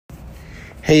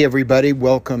Hey everybody,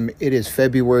 welcome. It is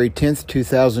February 10th,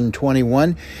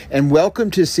 2021, and welcome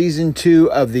to Season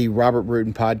 2 of the Robert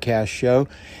Bruton Podcast Show.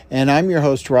 And I'm your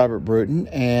host, Robert Bruton,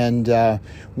 and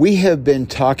we have been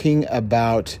talking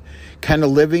about kind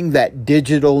of living that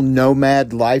digital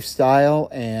nomad lifestyle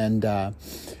and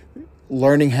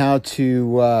learning how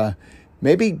to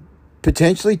maybe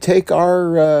potentially take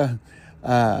our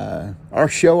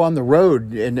show on the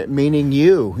road, and meaning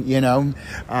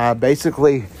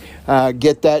basically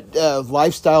get that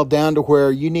lifestyle down to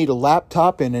where you need a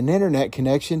laptop and an internet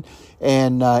connection,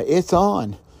 and it's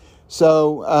on.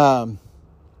 So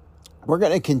we're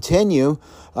going to continue.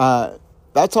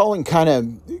 That's all in kind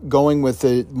of going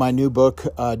with my new book,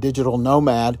 Digital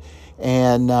Nomad,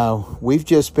 and we've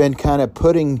just been kind of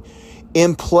putting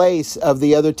in place of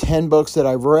the other 10 books that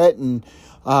I've written.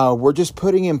 We're just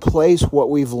putting in place what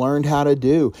we've learned how to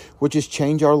do, which is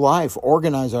change our life,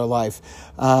 organize our life,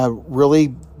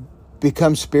 really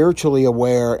become spiritually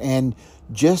aware, and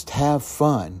just have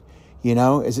fun.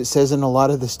 As it says in a lot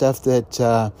of the stuff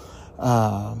that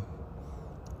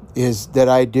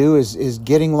I do is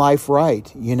getting life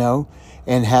right,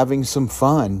 and having some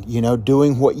fun,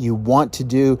 doing what you want to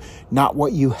do, not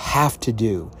what you have to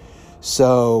do.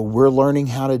 So we're learning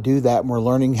how to do that, and we're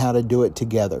learning how to do it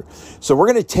together. So we're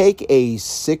going to take a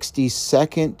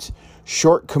 60-second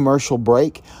short commercial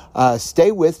break.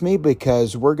 Stay with me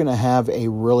because we're going to have a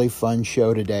really fun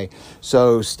show today.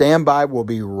 So stand by. We'll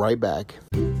be right back.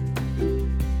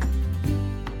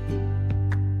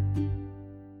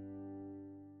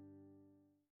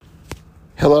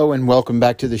 Hello and welcome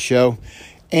back to the show.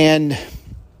 And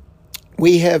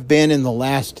we have been in the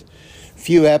last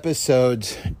few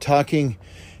episodes talking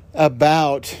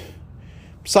about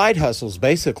side hustles,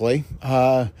 basically,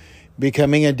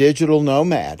 becoming a digital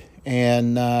nomad,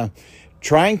 and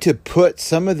trying to put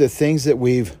some of the things that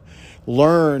we've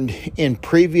learned in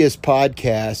previous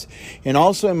podcasts and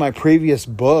also in my previous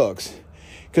books,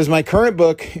 because my current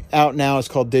book out now is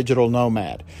called Digital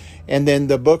Nomad. And then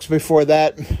the books before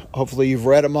that, hopefully you've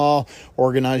read them all,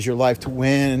 Organize Your Life to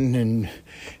Win, and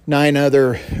 9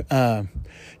 other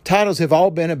titles have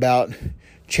all been about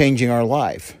changing our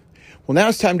life. Well, now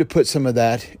it's time to put some of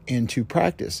that into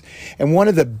practice. And one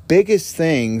of the biggest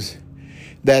things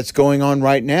that's going on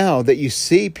right now that you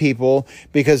see people,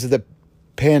 because of the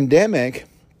pandemic,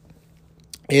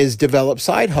 is develop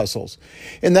side hustles.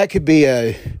 And that could be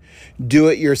a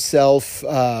do-it-yourself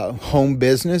home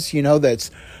business, that's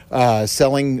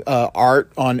selling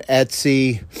art on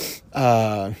Etsy,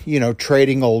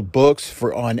 trading old books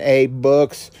on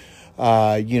A-Books,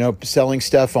 selling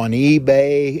stuff on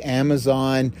eBay,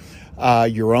 Amazon,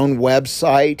 your own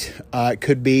website. It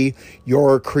could be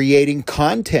you're creating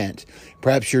content.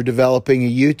 Perhaps you're developing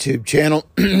a YouTube channel,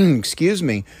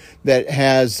 that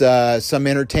has some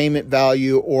entertainment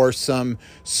value or some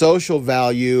social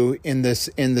value in the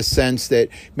sense that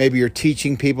maybe you're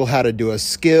teaching people how to do a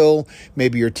skill,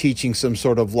 maybe you're teaching some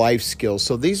sort of life skill.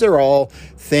 So these are all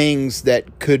things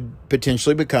that could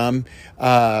potentially become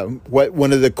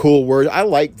one of the cool words. I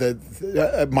like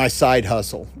my side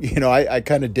hustle. I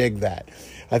kind of dig that.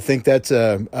 I think that's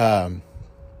a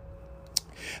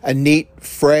neat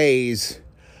phrase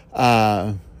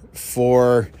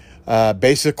for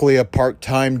basically a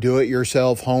part-time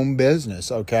do-it-yourself home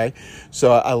business. Okay,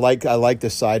 so I like the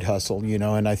side hustle,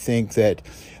 and I think that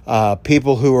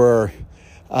people who are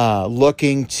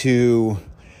looking to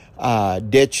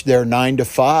ditch their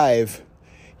 9-to-5,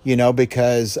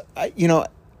 because I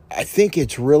think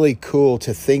it's really cool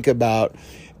to think about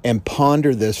and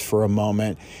ponder this for a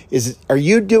moment. Are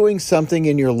you doing something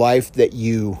in your life that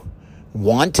you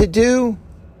want to do,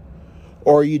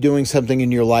 or are you doing something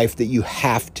in your life that you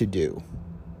have to do?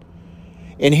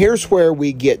 And here's where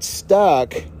we get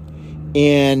stuck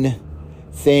in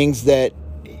things that,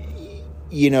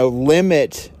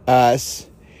 limit us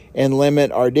and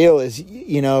limit our deal is,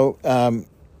 I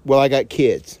got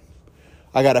kids.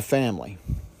 I got a family.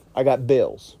 I got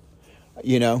bills.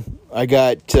 I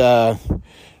got,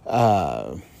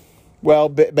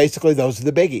 basically those are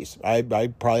the biggies. I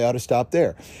probably ought to stop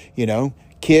there.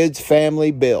 Kids,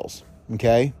 family, bills.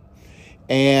 Okay.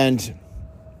 And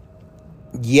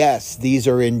yes, these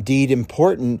are indeed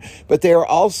important, but they are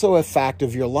also a fact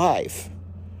of your life.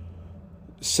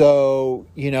 So,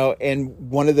 and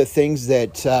one of the things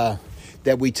that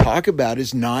we talk about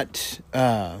is not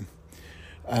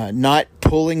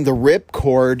pulling the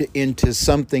ripcord into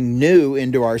something new,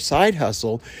 into our side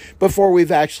hustle, before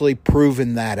we've actually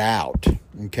proven that out.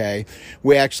 Okay.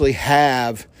 We actually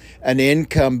have an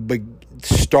income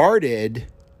started,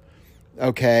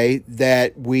 okay,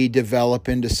 that we develop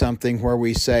into something where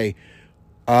we say,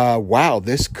 wow,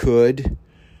 this could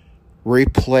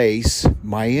replace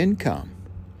my income.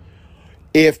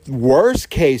 If worst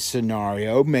case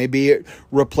scenario, maybe it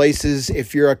replaces,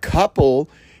 if you're a couple,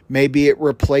 maybe it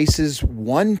replaces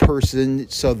one person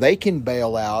so they can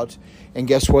bail out. And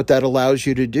guess what that allows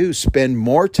you to do? Spend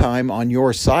more time on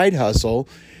your side hustle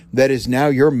that is now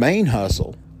your main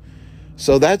hustle.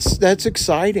 So that's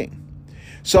exciting.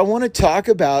 So I want to talk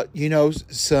about,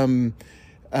 some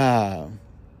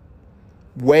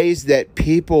ways that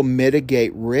people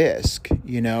mitigate risk,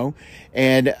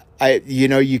 and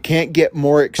you can't get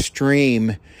more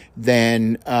extreme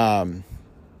than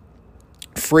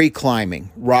free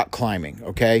climbing, rock climbing,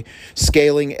 okay?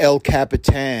 Scaling El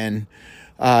Capitan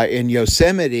in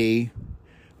Yosemite,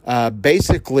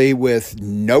 basically with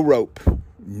no rope,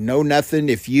 no nothing.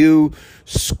 If you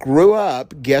screw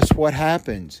up, guess what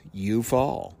happens? You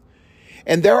fall.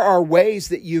 And there are ways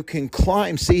that you can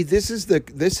climb. See, this is the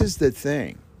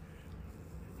thing.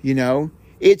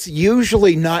 It's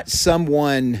usually not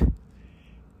someone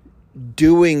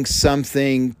doing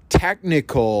something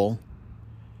technical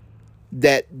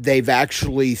that they've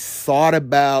actually thought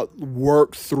about,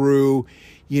 worked through,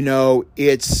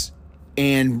 it's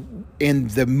in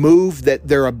the move that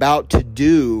they're about to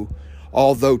do,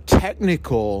 although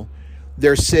technical,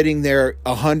 they're sitting there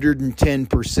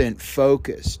 110%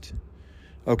 focused.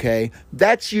 Okay,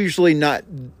 that's usually not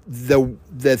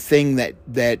the thing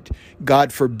that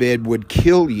God forbid would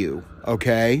kill you.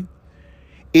 Okay,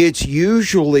 it's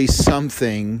usually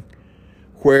something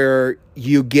where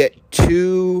you get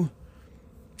too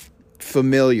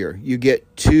familiar, you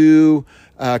get too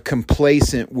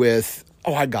complacent with,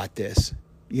 oh, I got this,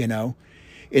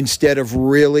 instead of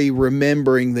really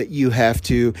remembering that you have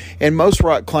to. And most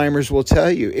rock climbers will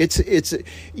tell you, it's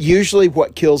usually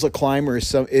what kills a climber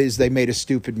is they made a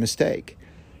stupid mistake.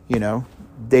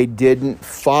 They didn't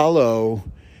follow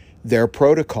their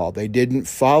protocol. They didn't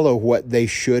follow what they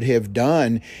should have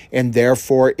done, and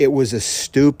therefore it was a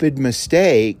stupid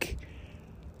mistake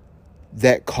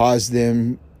that caused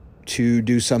them to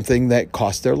do something that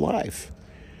cost their life.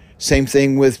 Same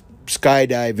thing with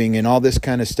skydiving and all this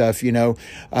kind of stuff,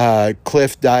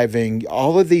 cliff diving,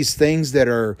 all of these things that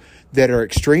are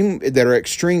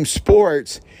extreme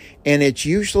sports. And it's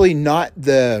usually not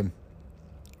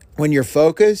when you're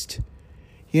focused,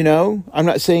 I'm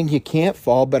not saying you can't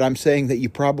fall, but I'm saying that you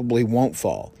probably won't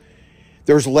fall.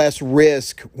 There's less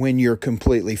risk when you're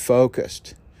completely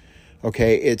focused.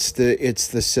 Okay, it's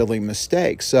the silly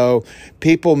mistake. So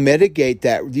people mitigate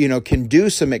that, can do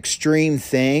some extreme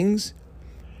things.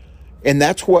 And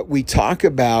that's what we talk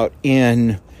about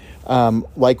in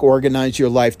like Organize Your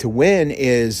Life to Win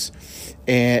is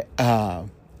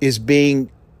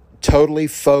being totally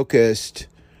focused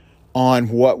on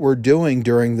what we're doing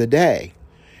during the day.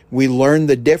 We learn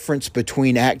the difference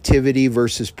between activity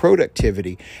versus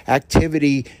productivity.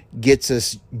 Activity gets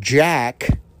us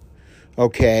jack,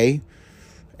 okay,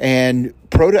 and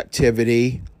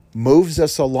productivity moves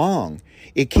us along.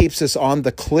 It keeps us on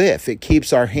the cliff. It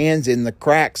keeps our hands in the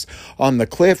cracks on the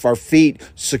cliff, our feet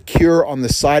secure on the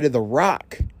side of the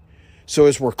rock. So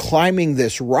as we're climbing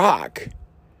this rock,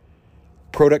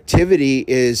 productivity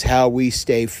is how we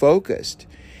stay focused.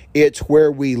 It's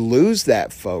where we lose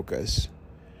that focus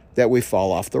that we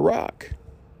fall off the rock.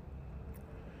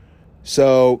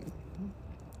 So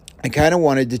I kind of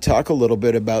wanted to talk a little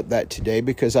bit about that today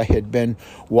because I had been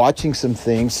watching some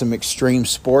things, some extreme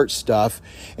sports stuff,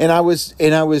 and I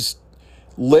was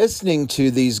listening to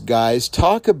these guys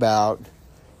talk about,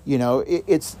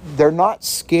 they're not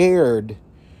scared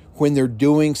when they're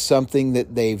doing something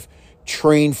that they've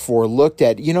trained for, looked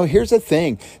at. Here's the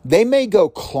thing. They may go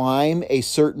climb a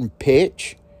certain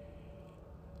pitch,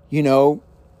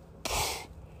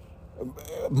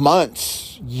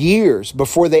 months, years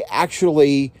before they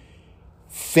actually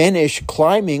finish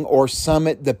climbing or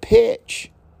summit the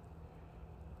pitch,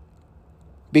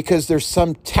 because there's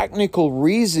some technical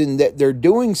reason that they're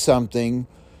doing something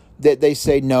that they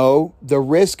say, no, the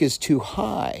risk is too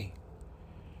high.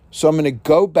 So I'm going to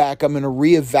go back, I'm going to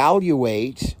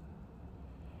reevaluate,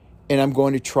 and I'm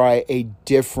going to try a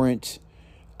different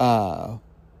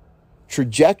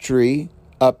trajectory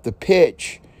up the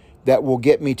pitch that will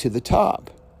get me to the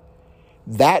top.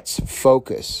 That's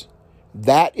focus.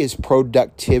 That is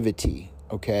productivity,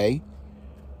 okay?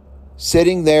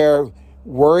 Sitting there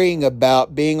worrying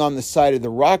about being on the side of the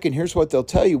rock, and here's what they'll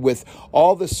tell you with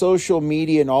all the social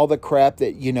media and all the crap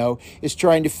that, is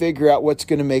trying to figure out what's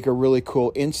going to make a really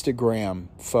cool Instagram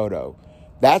photo.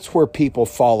 That's where people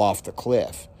fall off the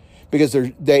cliff because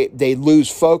they lose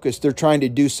focus. They're trying to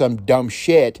do some dumb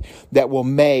shit that will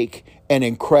make an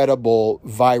incredible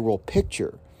viral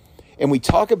picture. And we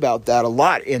talk about that a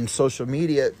lot in social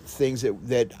media, things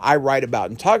that I write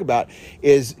about and talk about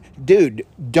is, dude,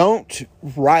 don't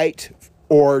write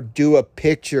or do a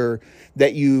picture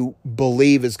that you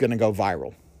believe is going to go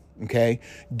viral, okay?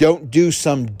 Don't do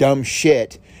some dumb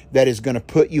shit that is going to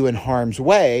put you in harm's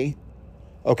way,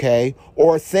 okay?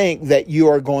 Or think that you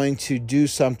are going to do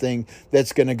something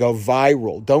that's going to go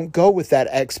viral. Don't go with that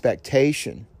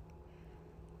expectation.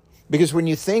 Because when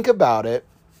you think about it,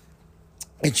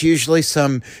 it's usually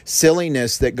some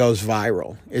silliness that goes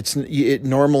viral.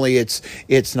 Normally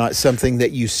it's not something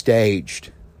that you staged,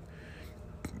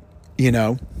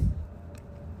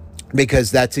 because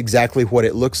that's exactly what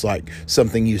it looks like,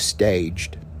 something you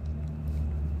staged.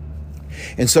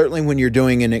 And certainly when you're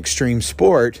doing an extreme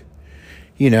sport,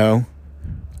 you don't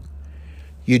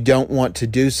want to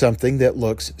do something that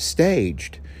looks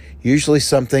staged. Usually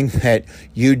something that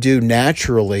you do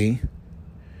naturally.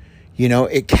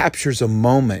 It captures a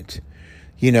moment,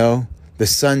 the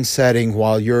sun setting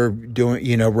while you're doing,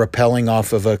 rappelling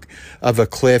off of a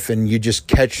cliff, and you just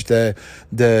catch the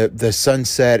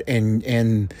sunset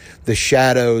and the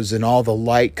shadows and all the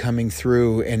light coming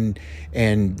through, and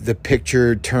the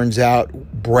picture turns out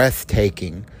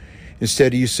breathtaking.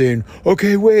 Instead of you saying,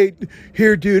 okay, wait,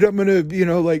 here, dude, I'm going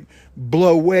to,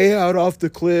 blow way out off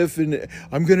the cliff, and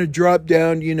I'm going to drop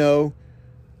down,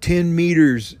 10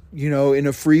 meters, in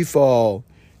a free fall.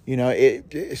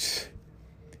 It's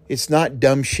not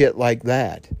dumb shit like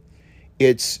that.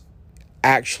 It's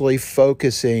actually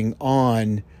focusing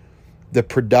on the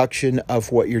production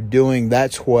of what you're doing.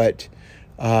 That's what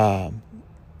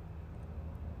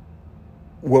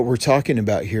we're talking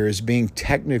about here, is being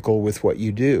technical with what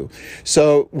you do.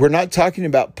 So we're not talking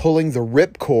about pulling the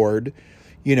ripcord,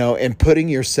 and putting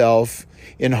yourself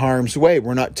in harm's way.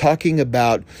 We're not talking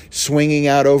about swinging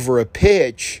out over a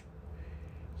pitch,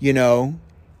 and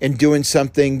doing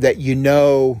something that in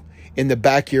the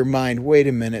back of your mind, wait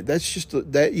a minute, that's just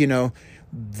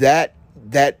that,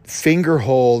 that finger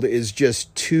hold is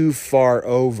just too far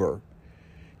over.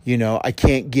 I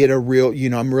can't get a real,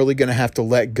 I'm really going to have to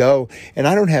let go, and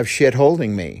I don't have shit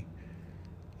holding me,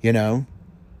 I mean,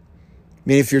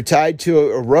 if you're tied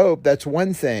to a rope, that's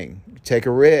one thing. Take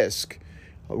a risk.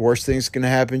 The worst thing's going to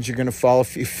happen is you're going to fall a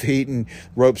few feet and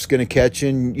rope's going to catch you,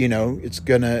 and, it's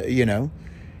going to,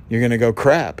 you're going to go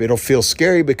crap. It'll feel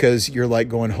scary because you're like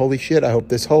going, holy shit, I hope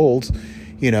this holds,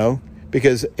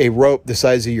 because a rope the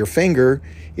size of your finger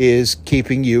is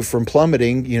keeping you from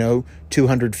plummeting,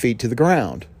 200 feet to the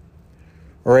ground,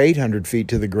 or 800 feet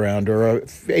to the ground, or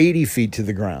 80 feet to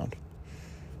the ground.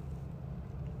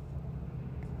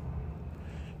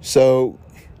 So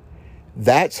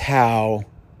that's how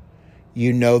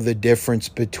the difference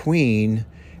between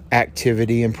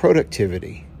activity and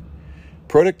productivity.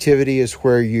 Productivity is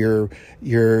where you're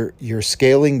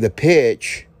scaling the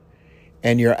pitch,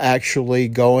 and you're actually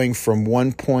going from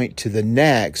one point to the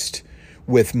next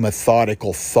with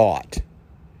methodical thought,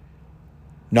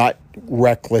 not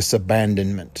reckless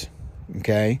abandonment.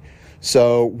 Okay?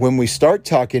 So when we start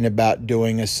talking about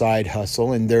doing a side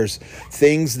hustle, and there's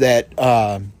things that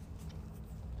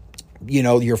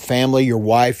your family, your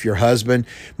wife, your husband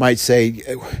might say,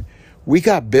 we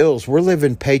got bills. We're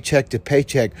living paycheck to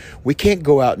paycheck. We can't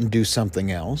go out and do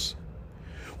something else.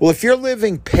 Well, if you're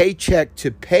living paycheck to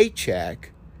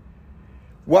paycheck,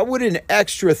 what would an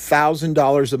extra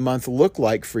 $1,000 a month look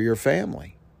like for your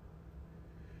family?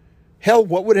 Hell,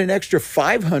 what would an extra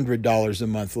 $500 a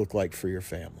month look like for your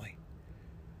family?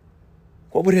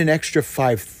 What would an extra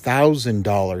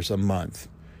 $5,000 a month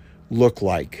look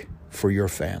like for your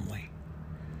family?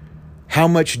 How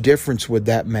much difference would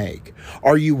that make?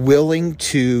 Are you willing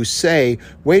to say,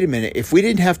 wait a minute, if we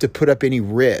didn't have to put up any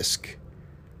risk,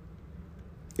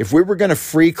 if we were going to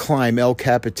free climb El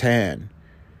Capitan,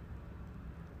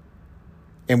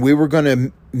 and we were going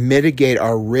to mitigate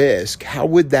our risk, how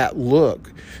would that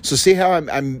look? So see how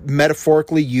I'm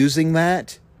metaphorically using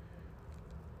that?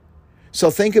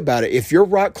 So think about it. If you're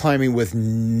rock climbing with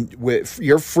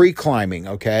you're free climbing,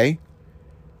 okay?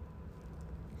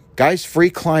 Guys free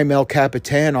climb El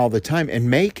Capitan all the time and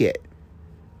make it.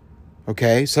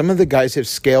 Okay? Some of the guys have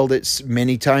scaled it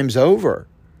many times over.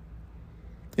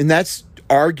 And that's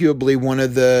arguably one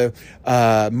of the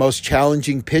most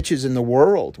challenging pitches in the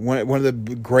world. One of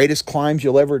the greatest climbs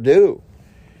you'll ever do.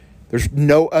 There's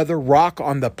no other rock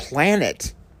on the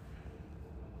planet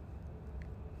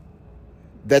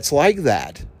that's like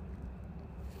that.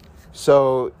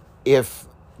 So if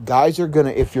you're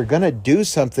gonna do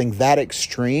something that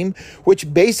extreme,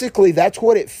 which basically that's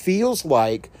what it feels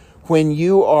like when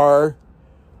you are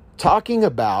talking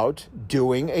about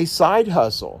doing a side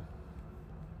hustle,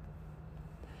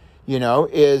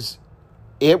 is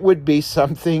it would be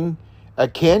something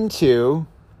akin to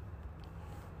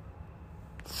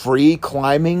free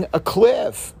climbing a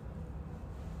cliff.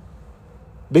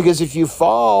 Because if you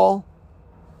fall,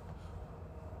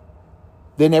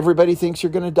 then everybody thinks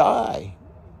you're going to die.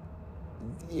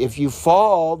 If you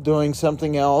fall doing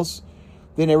something else,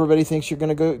 then everybody thinks you're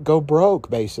going to go broke,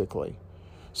 basically.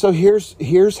 So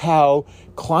here's how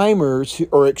climbers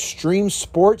or extreme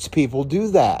sports people do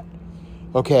that.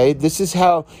 Okay, this is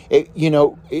how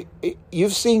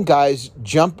you've seen guys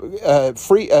jump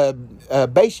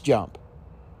base jump.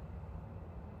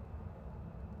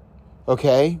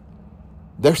 Okay,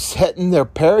 they're setting their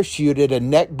parachute at a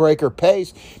neck breaker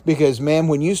pace because, man,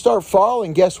 when you start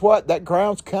falling, guess what? That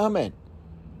ground's coming.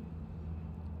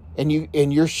 And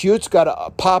your chute's got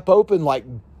to pop open like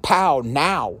pow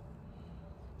now.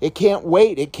 It can't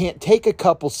wait. It can't take a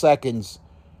couple seconds.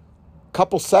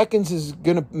 Couple seconds is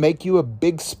going to make you a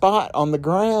big spot on the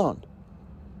ground.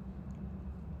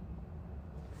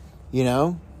 You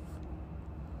know?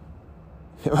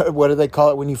 What do they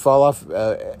call it when you fall off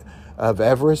of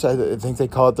Everest? I think they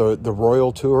call it the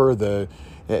Royal Tour.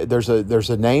 There's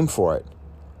a name for it.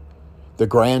 The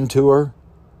Grand Tour.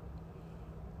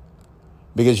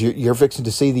 Because you're fixing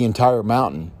to see the entire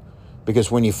mountain. Because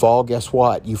when you fall, guess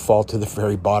what? You fall to the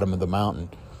very bottom of the mountain.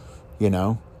 You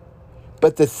know?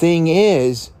 But the thing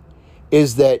is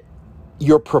that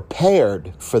you're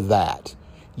prepared for that.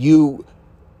 You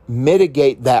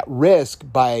mitigate that risk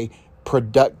by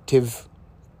productive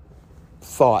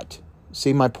thought.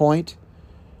 See my point?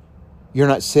 You're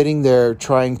not sitting there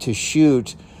trying to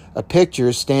shoot a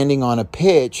picture standing on a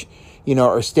pitch,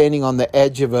 or standing on the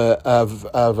edge of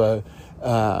the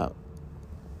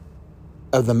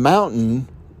mountain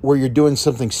where you're doing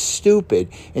something stupid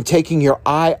and taking your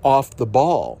eye off the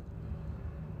ball.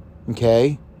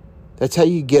 Okay? That's how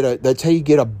you get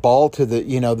a ball to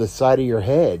the side of your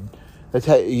head. That's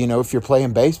how, if you're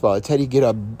playing baseball, that's how you get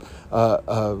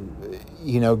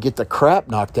get the crap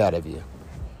knocked out of you.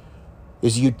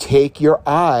 Is you take your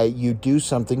eye, you do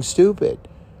something stupid.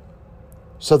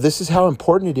 So this is how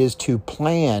important it is to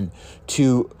plan,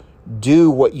 to do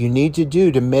what you need to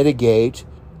do to mitigate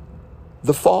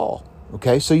the fall.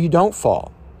 Okay, so you don't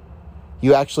fall.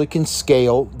 You actually can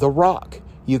scale the rock.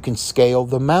 You can scale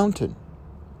the mountain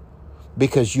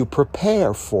because you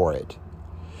prepare for it.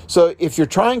 So if you're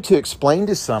trying to explain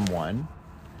to someone,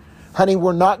 honey,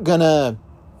 we're not going to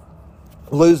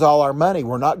lose all our money.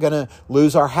 We're not going to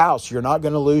lose our house. You're not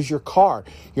going to lose your car.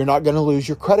 You're not going to lose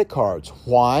your credit cards.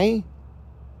 Why?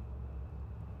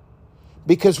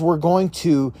 Because we're going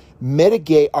to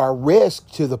mitigate our risk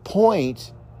to the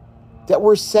point that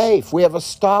we're safe. We have a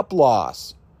stop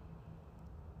loss.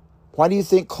 Why do you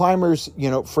think climbers,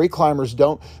 free climbers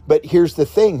don't? But here's the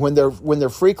thing: when they're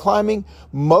free climbing,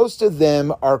 most of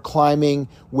them are climbing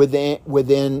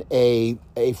within a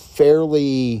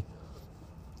fairly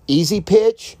easy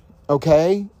pitch.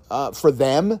 Okay, for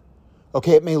them.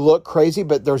 Okay, it may look crazy,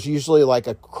 but there's usually like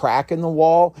a crack in the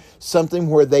wall, something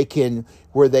where they can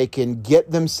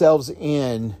get themselves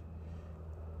in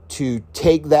to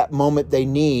take that moment they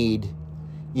need.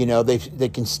 They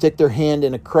can stick their hand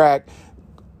in a crack,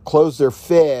 close their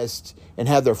fist, and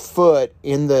have their foot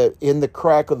in the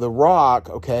crack of the rock,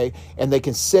 okay? And they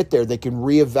can sit there, they can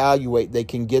reevaluate, they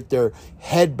can get their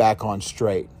head back on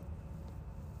straight.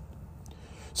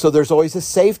 So there's always a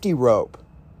safety rope.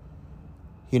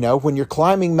 When you're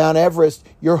climbing Mount Everest,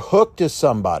 you're hooked to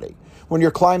somebody. When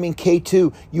you're climbing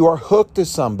K2, you are hooked to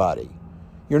somebody.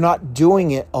 You're not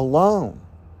doing it alone.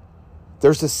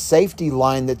 There's a safety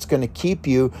line that's going to keep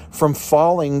you from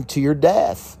falling to your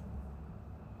death.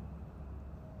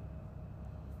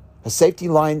 A safety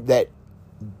line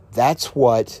that's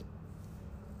what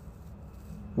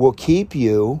will keep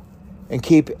you and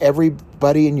keep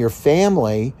everybody in your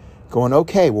family going,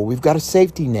 okay, well, we've got a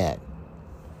safety net.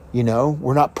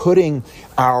 We're not putting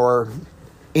our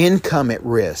income at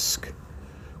risk.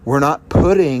 We're not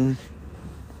putting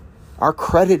our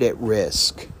credit at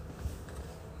risk.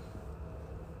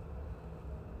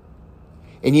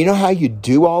 And you know how you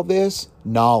do all this?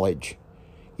 Knowledge.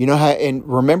 And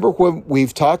remember what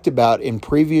we've talked about in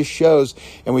previous shows,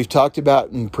 and we've talked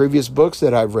about in previous books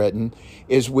that I've written,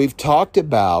 is we've talked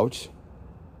about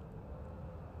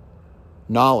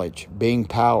knowledge being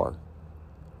power.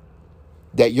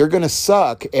 That you're going to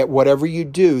suck at whatever you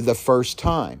do the first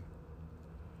time.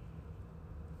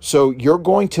 So you're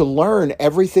going to learn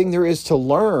everything there is to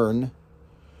learn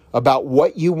about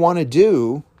what you want to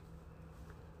do,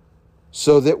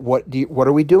 so that what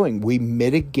are we doing? We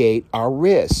mitigate our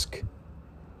risk.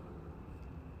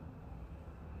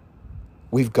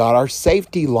 We've got our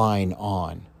safety line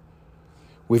on.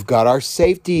 We've got our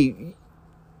safety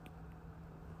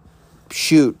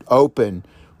chute open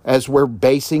as we're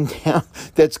basing down.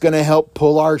 That's going to help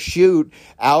pull our chute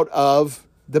out of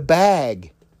the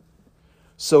bag.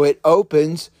 So it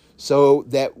opens so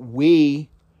that we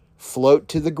float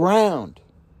to the ground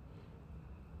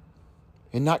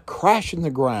and not crash in the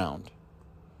ground.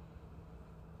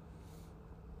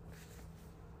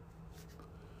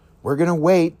 We're going to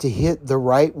wait to hit the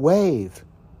right wave.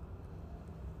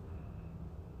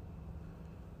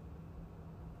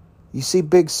 You see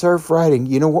big surf riding.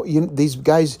 You know what? These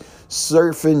guys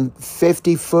surfing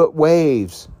 50-foot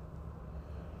waves.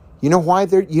 You know why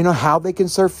you know how they can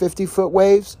surf 50-foot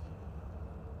waves?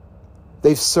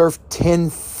 They've surfed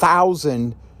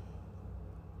 10,000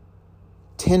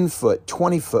 10-foot,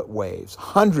 20-foot waves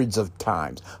hundreds of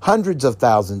times, hundreds of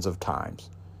thousands of times.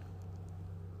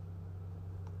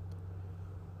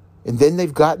 And then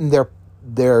they've gotten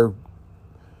their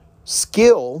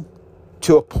skill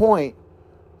to a point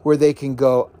where they can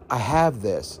go, I have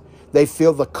this. They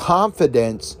feel the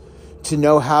confidence to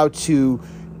know how to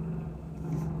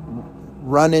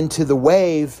run into the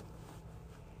wave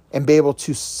and be able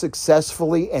to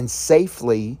successfully and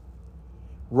safely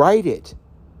ride it.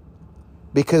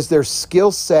 Because their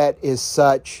skill set is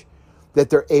such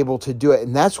that they're able to do it.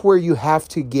 And that's where you have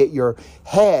to get your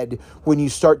head when you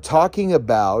start talking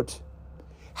about,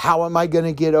 how am I going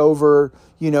to get over,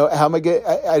 how am I going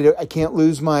I can't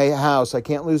lose my house. I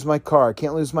can't lose my car. I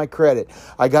can't lose my credit.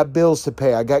 I got bills to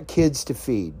pay. I got kids to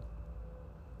feed.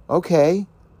 Okay.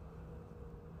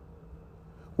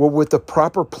 Well, with the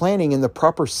proper planning and the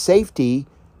proper safety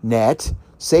net,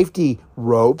 safety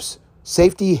ropes,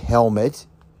 safety helmet,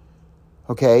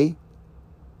 okay,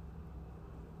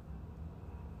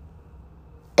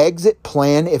 exit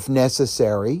plan if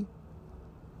necessary,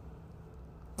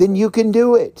 then you can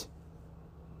do it.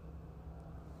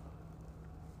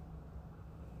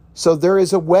 So there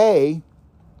is a way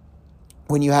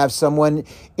when you have someone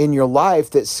in your life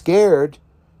that's scared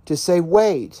to say,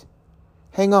 wait,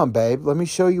 hang on, babe, let me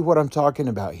show you what I'm talking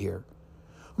about here.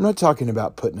 I'm not talking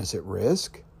about putting us at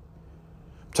risk.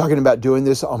 I'm talking about doing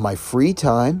this on my free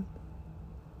time.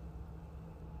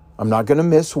 I'm not going to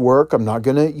miss work. I'm not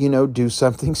going to, do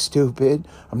something stupid.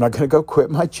 I'm not going to go quit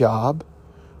my job,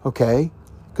 okay?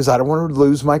 Because I don't want to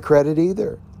lose my credit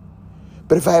either.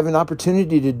 But if I have an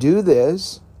opportunity to do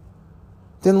this,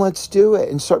 then let's do it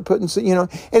and start putting, and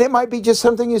it might be just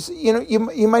something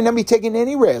you might not be taking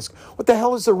any risk. What the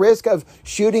hell is the risk of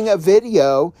shooting a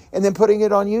video and then putting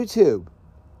it on YouTube?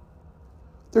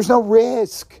 There's no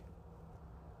risk.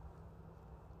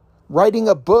 Writing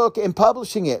a book and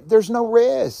publishing it, there's no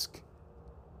risk.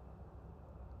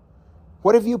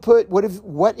 What have you put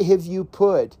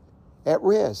at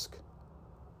risk?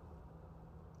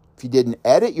 If you didn't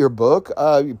edit your book,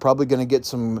 you're probably going to get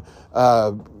some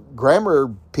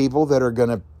grammar people that are going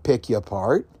to pick you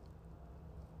apart.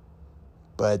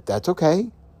 But that's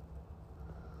okay.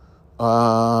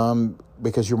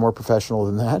 Because you're more professional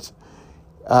than that.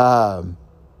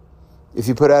 If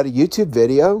you put out a YouTube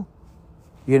video,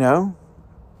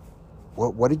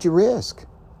 what did you risk?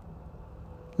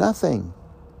 Nothing.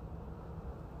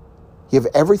 You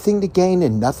have everything to gain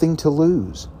and nothing to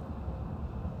lose.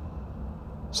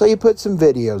 So you put some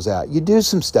videos out. You do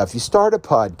some stuff. You start a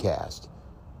podcast.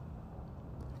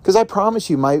 Because I promise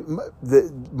you, my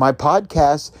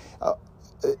podcast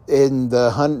in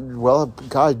the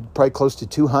probably close to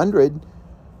 200,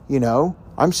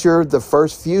 I'm sure the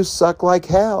first few suck like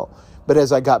hell. But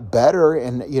as I got better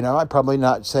and, I probably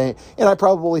not saying, and I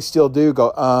probably still do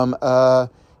go, I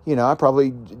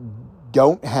probably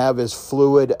don't have as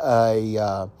fluid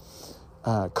a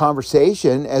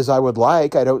conversation as I would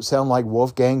like. I don't sound like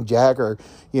Wolfgang Jack or,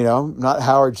 not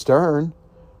Howard Stern.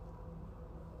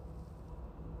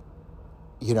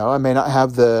 I may not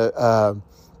have the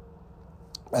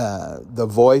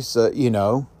voice,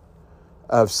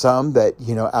 of some that,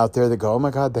 out there that go, oh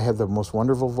my God, they have the most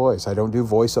wonderful voice. I don't do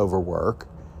voiceover work.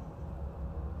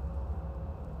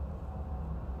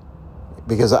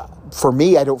 Because for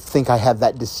me, I don't think I have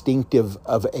that distinctive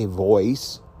of a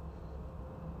voice.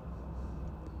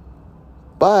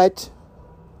 But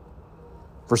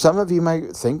for some of you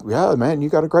might think, yeah, man, you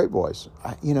got a great voice.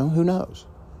 Who knows?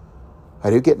 I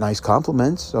do get nice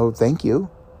compliments, so thank you.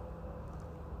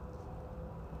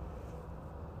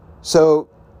 So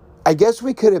I guess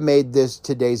we could have made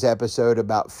today's episode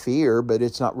about fear, but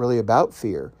it's not really about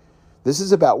fear. This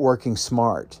is about working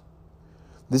smart.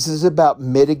 This is about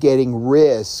mitigating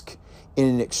risk in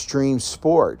an extreme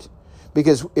sport.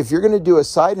 Because if you're going to do a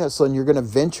side hustle and you're going to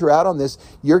venture out on this,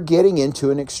 you're getting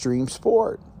into an extreme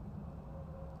sport.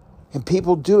 And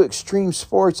people do extreme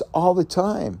sports all the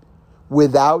time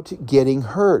without getting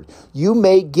hurt. You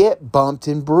may get bumped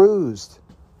and bruised.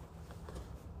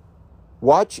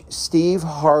 Watch Steve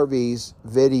Harvey's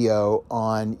video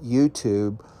on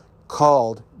YouTube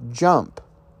called Jump.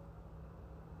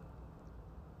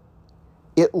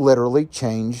 It literally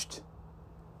changed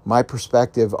my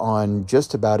perspective on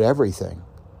just about everything.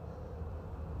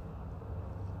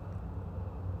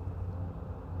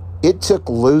 It took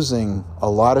losing a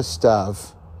lot of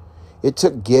stuff. It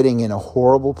took getting in a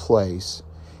horrible place.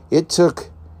 It took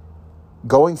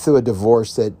going through a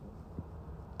divorce that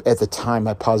at the time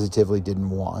I positively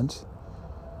didn't want,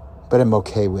 but I'm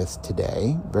okay with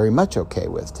today, very much okay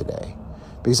with today,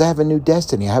 because I have a new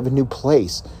destiny. I have a new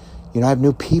place. I have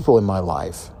new people in my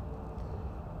life.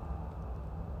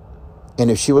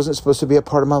 And if she wasn't supposed to be a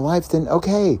part of my life, then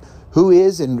okay, who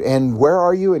is and where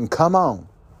are you? And come on.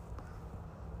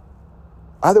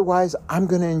 Otherwise, I'm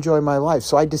going to enjoy my life.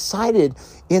 So I decided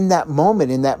in that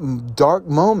moment, in that dark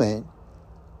moment,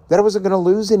 that I wasn't going to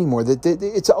lose anymore, that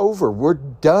it's over. We're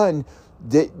done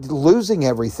losing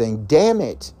everything. Damn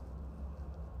it.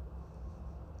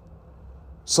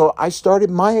 So I started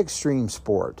my extreme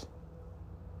sport.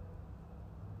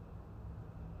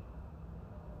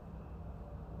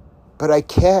 But I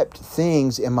kept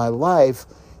things in my life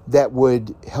that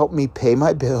would help me pay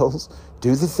my bills,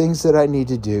 do the things that I need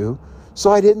to do,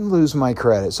 so I didn't lose my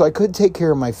credit, so I could take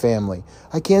care of my family.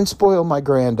 I can't spoil my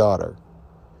granddaughter.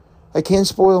 I can't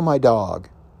spoil my dog.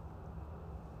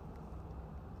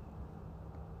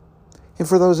 And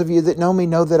for those of you that know me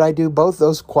know that I do both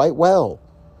those quite well.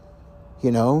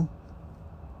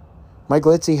 My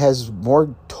Glitzy has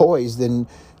more toys than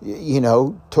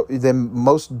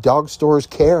most dog stores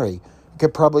carry. I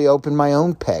could probably open my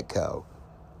own Petco.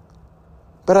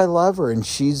 But I love her, and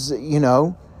she's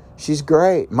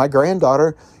great. My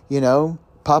granddaughter,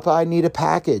 Papa, I need a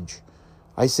package.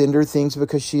 I send her things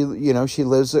because she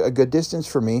lives a good distance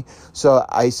from me. So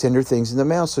I send her things in the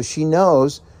mail. So she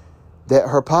knows that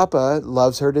her papa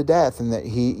loves her to death and that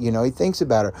he thinks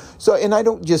about her. So, and I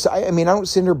don't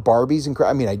send her Barbies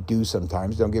and I do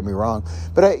sometimes, don't get me wrong.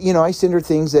 But I send her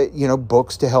things that,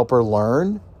 books to help her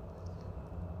learn.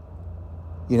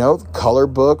 Color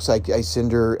books. I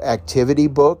send her activity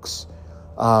books,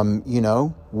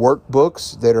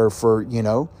 workbooks that are for,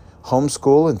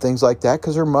 homeschool and things like that,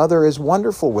 because her mother is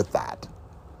wonderful with that.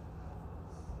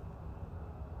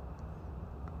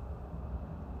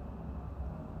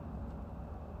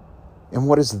 And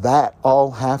what does that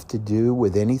all have to do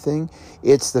with anything?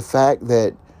 It's the fact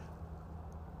that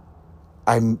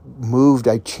I moved,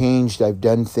 I changed, I've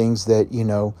done things that,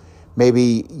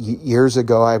 maybe years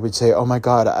ago I would say, oh my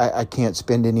God, I can't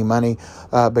spend any money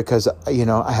because,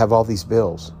 I have all these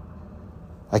bills.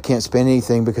 I can't spend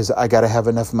anything because I got to have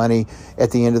enough money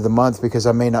at the end of the month because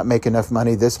I may not make enough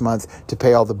money this month to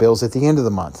pay all the bills at the end of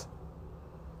the month.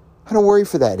 I don't worry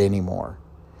for that anymore.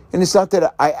 And it's not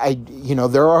that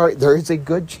there is a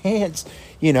good chance,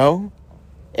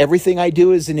 everything I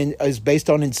do is based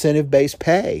on incentive-based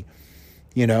pay,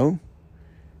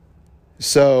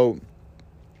 So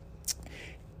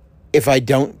if I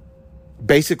don't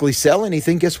basically sell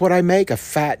anything, guess what I make? A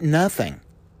fat nothing.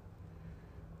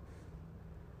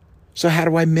 So how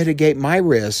do I mitigate my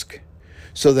risk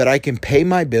so that I can pay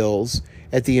my bills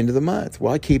at the end of the month?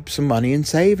 Well, I keep some money in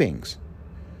savings.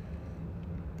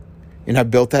 And I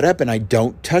built that up, and I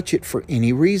don't touch it for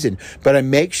any reason. But I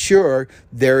make sure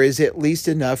there is at least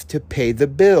enough to pay the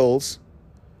bills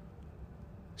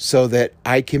so that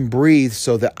I can breathe,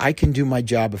 so that I can do my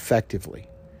job effectively.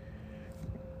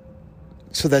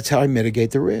 So that's how I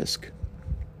mitigate the risk.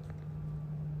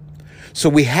 So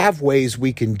we have ways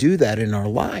we can do that in our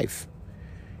life.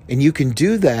 And you can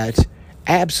do that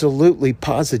absolutely,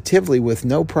 positively with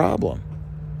no problem.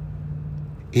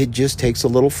 It just takes a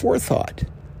little forethought.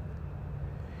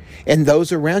 And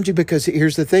those around you, because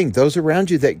here's the thing, those around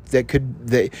you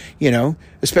that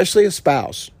especially a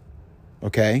spouse,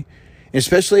 okay? And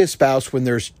especially a spouse when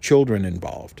there's children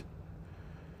involved.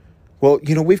 Well,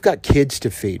 we've got kids to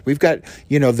feed. We've got,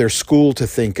 their school to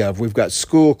think of. We've got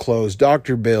school clothes,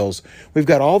 doctor bills. We've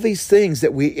got all these things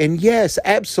and yes,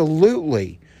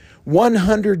 absolutely,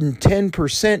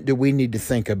 110% do we need to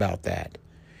think about that.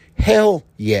 Hell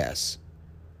yes.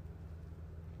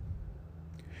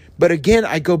 But again,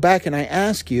 I go back and I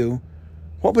ask you,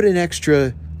 what would an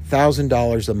extra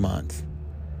 $1,000 a month,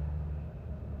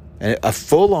 a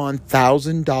full-on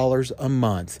 $1,000 a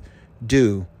month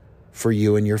do for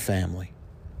you and your family?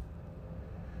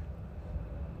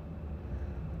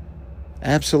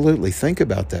 Absolutely. Think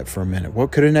about that for a minute.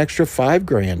 What could an extra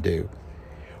 $5,000 do?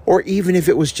 Or even if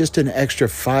it was just an extra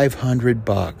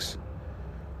 $500.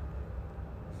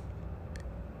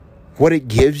 What it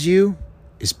gives you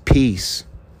is peace,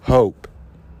 hope.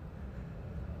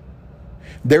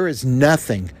 There is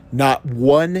nothing, not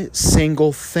one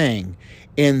single thing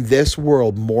in this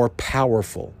world more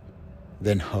powerful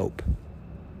than hope.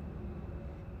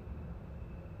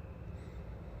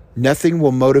 Nothing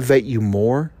will motivate you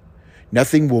more.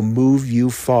 Nothing will move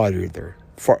you farther,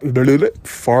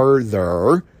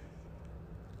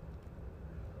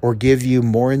 or give you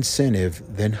more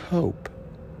incentive than hope.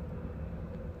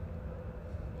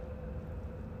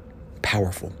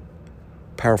 Powerful,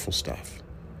 powerful stuff.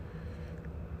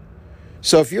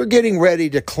 So if you're getting ready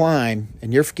to climb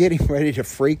and you're getting ready to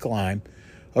free climb,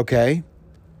 okay,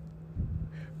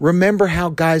 remember how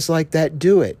guys like that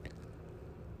do it.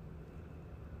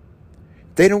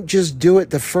 They don't just do it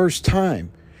the first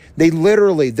time.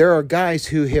 There are guys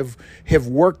who have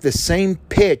worked the same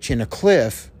pitch in a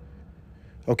cliff,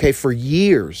 okay, for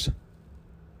years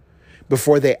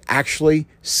before they actually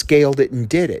scaled it and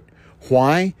did it.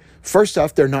 Why? First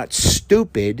off, they're not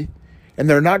stupid, and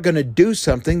they're not going to do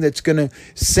something that's going to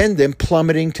send them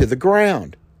plummeting to the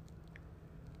ground.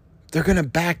 They're going to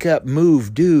back up,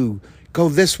 move, go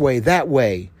this way, that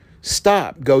way,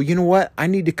 stop, go, you know what? I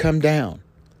need to come down.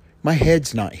 My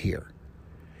head's not here.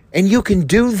 And you can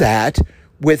do that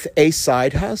with a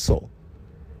side hustle.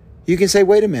 You can say,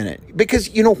 wait a minute, because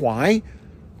you know why?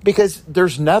 Because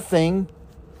there's nothing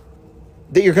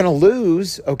that you're going to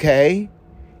lose, okay,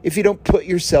 if you don't put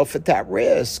yourself at that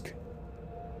risk.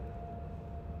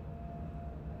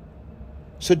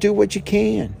 So do what you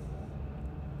can.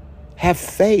 Have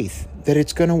faith that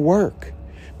it's going to work.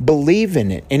 Believe in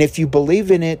it. And if you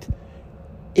believe in it,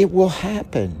 it will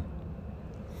happen.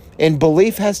 And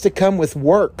belief has to come with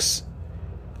works.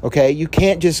 Okay? You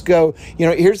can't just go,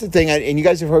 here's the thing, and you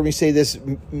guys have heard me say this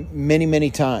many, many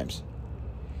times.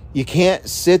 You can't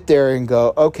sit there and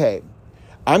go, okay,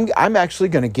 I'm actually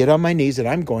going to get on my knees and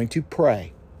I'm going to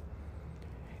pray.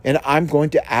 And I'm going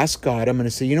to ask God, I'm going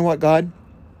to say, you know what, God?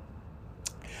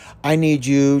 I need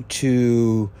you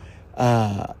to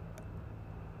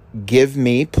give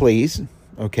me, please,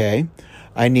 okay?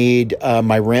 I need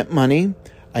my rent money.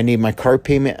 I need my car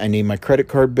payment. I need my credit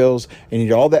card bills. I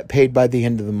need all that paid by the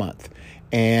end of the month.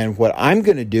 And what I'm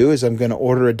going to do is I'm going to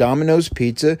order a Domino's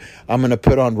pizza. I'm going to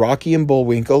put on Rocky and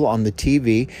Bullwinkle on the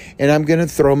TV, and I'm going to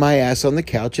throw my ass on the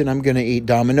couch, and I'm going to eat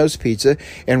Domino's pizza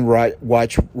and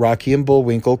watch Rocky and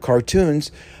Bullwinkle cartoons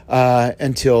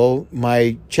until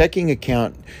my checking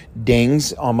account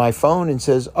dings on my phone and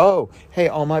says, oh, hey,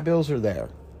 all my bills are there.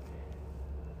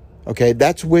 Okay,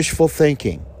 that's wishful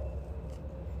thinking.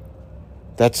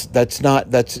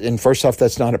 And first off,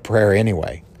 that's not a prayer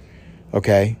anyway.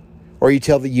 Okay? Or you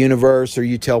tell the universe, or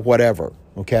you tell whatever,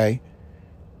 okay?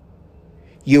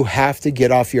 You have to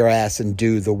get off your ass and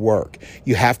do the work.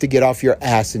 You have to get off your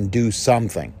ass and do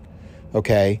something,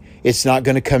 okay? It's not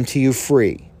going to come to you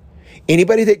free.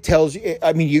 Anybody that tells you,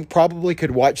 you probably could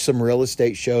watch some real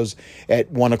estate shows at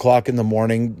 1 o'clock in the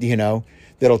morning,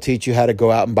 that'll teach you how to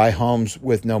go out and buy homes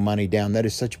with no money down. That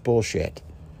is such bullshit,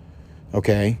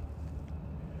 okay?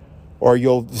 Or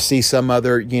you'll see some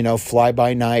other,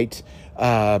 fly-by-night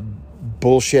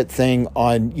bullshit thing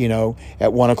on,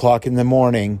 at 1 o'clock in the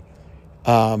morning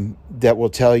that will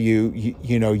tell you,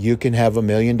 you can have $1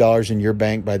 million in your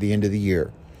bank by the end of the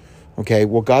year. Okay,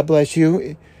 well, God bless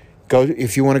you. Go,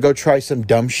 if you want to go try some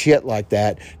dumb shit like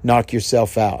that, knock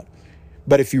yourself out.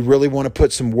 But if you really want to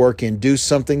put some work in, do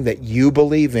something that you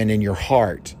believe in your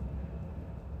heart,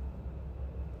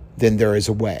 then there is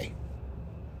a way.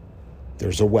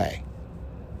 There's a way.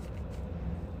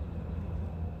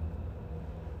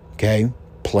 Okay?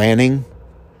 Planning,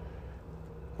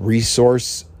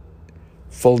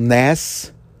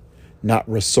 resourcefulness, not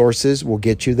resources, will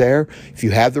get you there. If you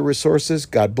have the resources,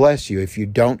 God bless you. If you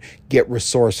don't, get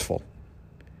resourceful.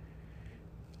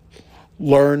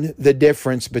 Learn the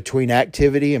difference between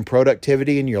activity and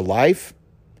productivity in your life,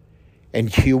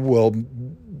 and you will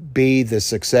be the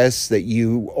success that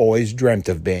you always dreamt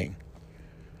of being.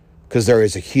 Because there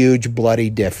is a huge bloody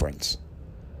difference.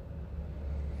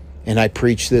 And I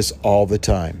preach this all the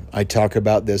time. I talk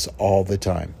about this all the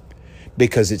time.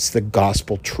 Because it's the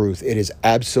gospel truth. It is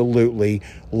absolutely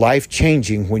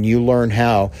life-changing when you learn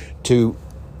how to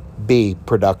be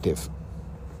productive.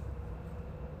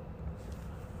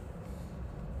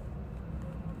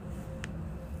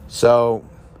 So,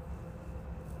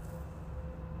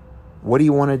 what do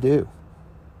you want to do?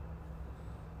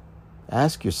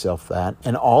 Ask yourself that.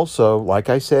 And also, like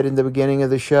I said in the beginning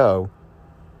of the show,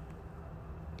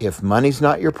 if money's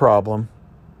not your problem,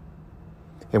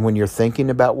 and when you're thinking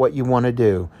about what you want to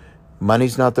do,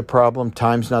 money's not the problem,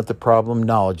 time's not the problem,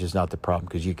 knowledge is not the problem,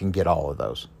 because you can get all of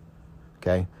those.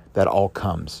 Okay? that all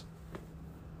comes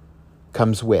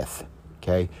with,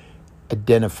 okay?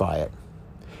 Identify it.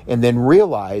 And then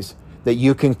realize that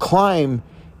you can climb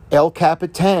El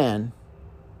Capitan,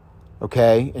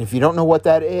 okay? And if you don't know what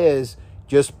that is,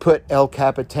 just put El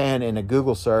Capitan in a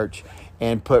Google search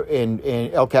and put in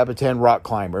El Capitan rock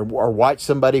climber, or watch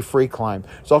somebody free climb.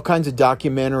 There's all kinds of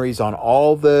documentaries on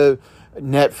all the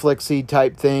Netflixy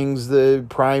type things, the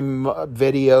Prime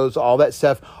videos, all that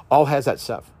stuff, all has that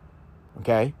stuff,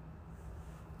 okay?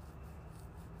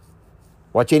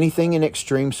 Watch anything in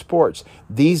extreme sports.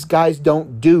 These guys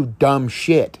don't do dumb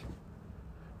shit.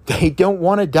 They don't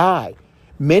want to die.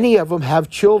 Many of them have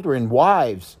children,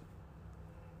 wives.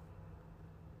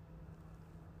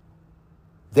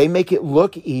 They make it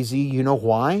look easy. You know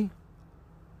why?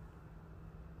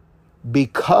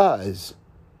 Because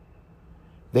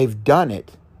they've done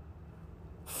it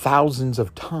thousands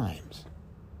of times.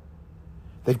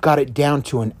 They've got it down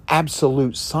to an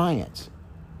absolute science.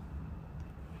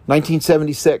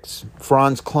 1976,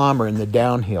 Franz Klammer in the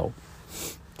downhill,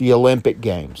 the Olympic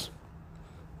Games.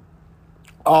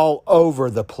 All over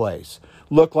the place.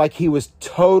 Looked like he was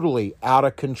totally out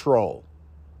of control.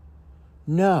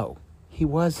 No, he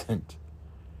wasn't.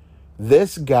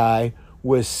 This guy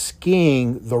was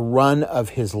skiing the run of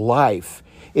his life.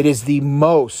 It is the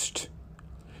most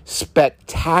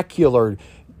spectacular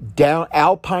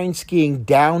alpine skiing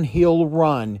downhill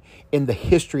run in the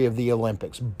history of the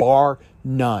Olympics, bar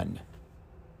none.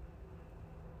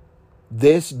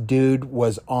 This dude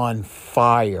was on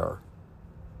fire.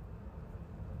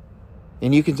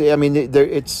 And you can say, I mean,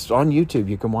 it's on YouTube.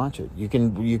 You can watch it. You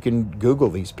can Google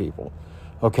these people,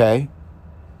 okay?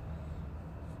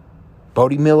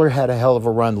 Bodie Miller had a hell of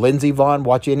a run. Lindsey Vonn,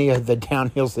 watch any of the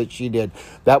downhills that she did.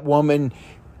 That woman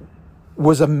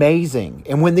was amazing.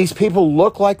 And when these people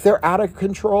look like they're out of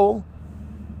control,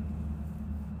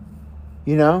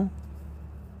 you know,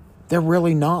 they're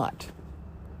really not.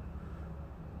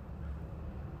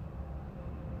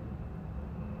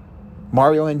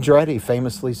 Mario Andretti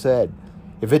famously said,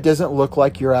 if it doesn't look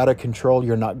like you're out of control,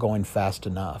 you're not going fast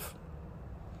enough.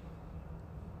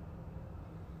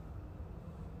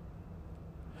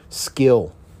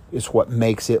 Skill is what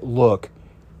makes it look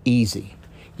easy.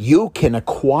 You can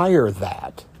acquire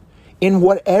that in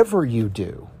whatever you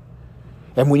do.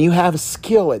 And when you have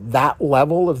skill at that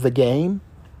level of the game,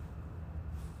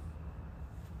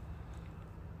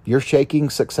 you're shaking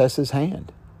success's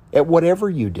hand at whatever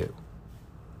you do.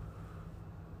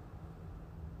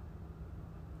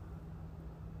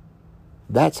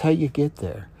 That's how you get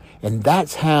there. And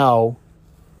that's how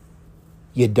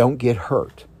you don't get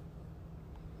hurt.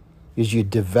 Is you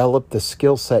develop the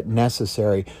skill set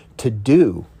necessary to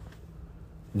do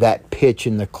that pitch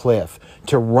in the cliff,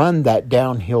 to run that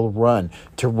downhill run,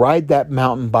 to ride that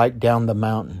mountain bike down the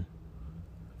mountain,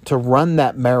 to run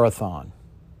that marathon,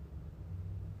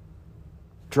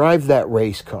 drive that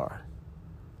race car.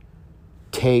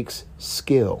 Takes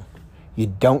skill. You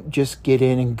don't just get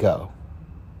in and go.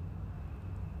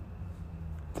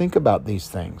 Think about these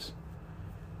things.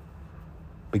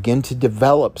 Begin to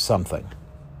develop something.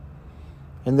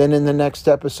 And then in the next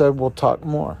episode, we'll talk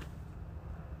more.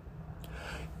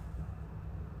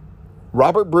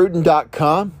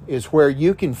 RobertBruton.com is where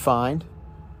you can find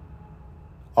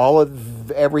all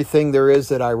of everything there is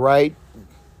that I write,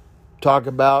 talk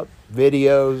about,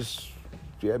 videos,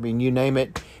 I mean, you name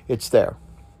it, it's there.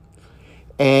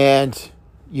 And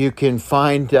you can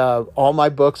find all my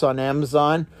books on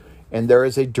Amazon, and there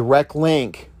is a direct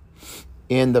link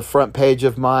in the front page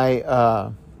of my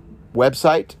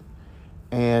website.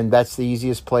 And that's the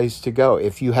easiest place to go.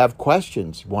 If you have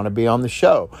questions, want to be on the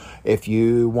show, if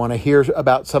you want to hear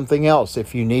about something else,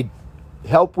 if you need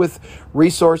help with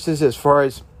resources as far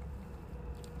as,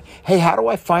 hey, how do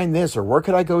I find this? Or where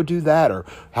could I go do that? Or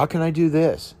how can I do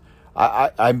this?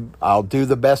 I'll do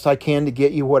the best I can to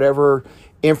get you whatever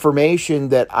information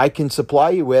that I can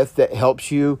supply you with that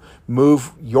helps you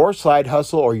move your side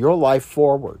hustle or your life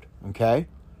forward, okay?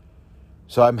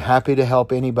 So I'm happy to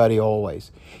help anybody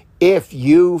always. If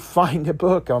you find a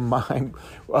book on mine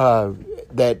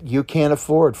that you can't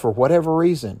afford for whatever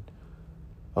reason,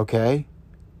 okay,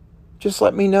 just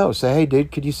let me know. Say, hey,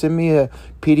 dude, could you send me a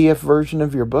PDF version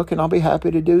of your book? And I'll be happy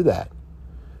to do that,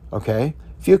 okay?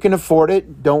 If you can afford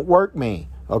it, don't work me,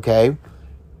 okay?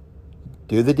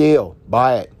 Do the deal.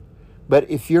 Buy it. But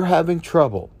if you're having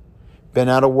trouble, been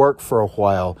out of work for a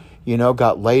while, you know,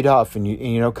 got laid off and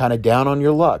you know, kind of down on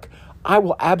your luck, I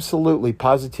will absolutely,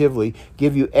 positively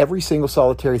give you every single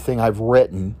solitary thing I've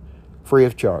written free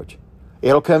of charge.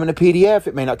 It'll come in a PDF.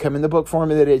 It may not come in the book form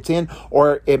that it's in,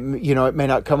 or it may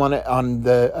not come in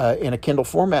a Kindle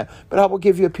format. But I will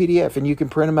give you a PDF, and you can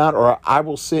print them out, or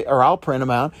I'll print them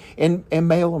out and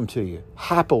mail them to you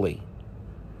happily.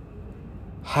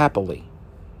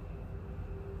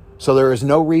 So there is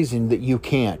no reason that you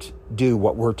can't do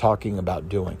what we're talking about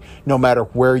doing, no matter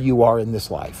where you are in this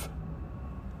life.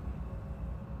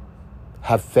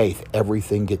 Have faith.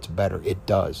 Everything gets better. It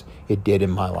does. It did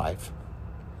in my life.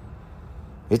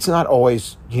 It's not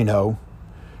always,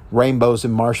 rainbows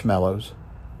and marshmallows.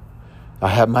 I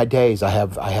have my days. I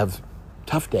have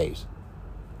tough days.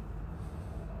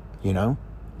 There's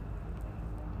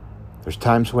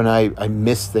times when I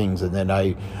miss things, and then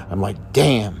I'm like,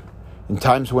 damn. And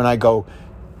times when I go,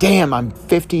 damn, I'm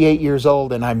 58 years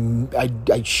old and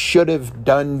I should have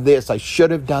done this. I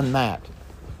should have done that.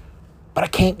 But I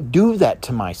can't do that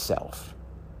to myself.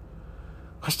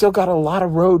 I still got a lot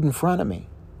of road in front of me.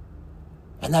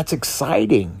 And that's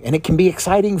exciting. And it can be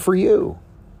exciting for you.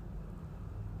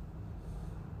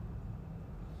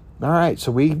 All right.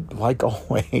 So we, like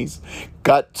always,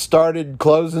 got started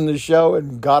closing the show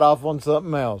and got off on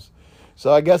something else.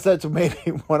 So I guess that's maybe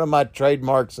one of my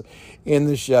trademarks in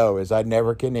the show is I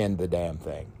never can end the damn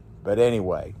thing. But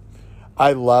anyway,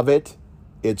 I love it.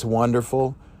 It's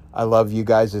wonderful. I love you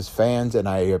guys as fans, and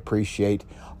I appreciate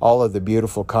all of the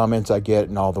beautiful comments I get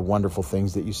and all the wonderful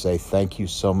things that you say. Thank you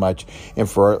so much. And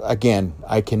again,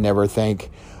 I can never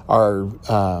thank our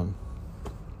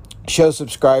show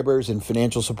subscribers and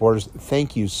financial supporters.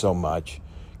 Thank you so much.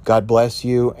 God bless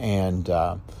you. And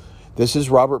this is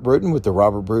Robert Bruton with the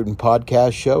Robert Bruton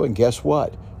Podcast Show. And guess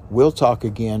what? We'll talk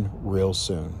again real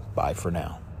soon. Bye for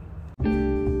now.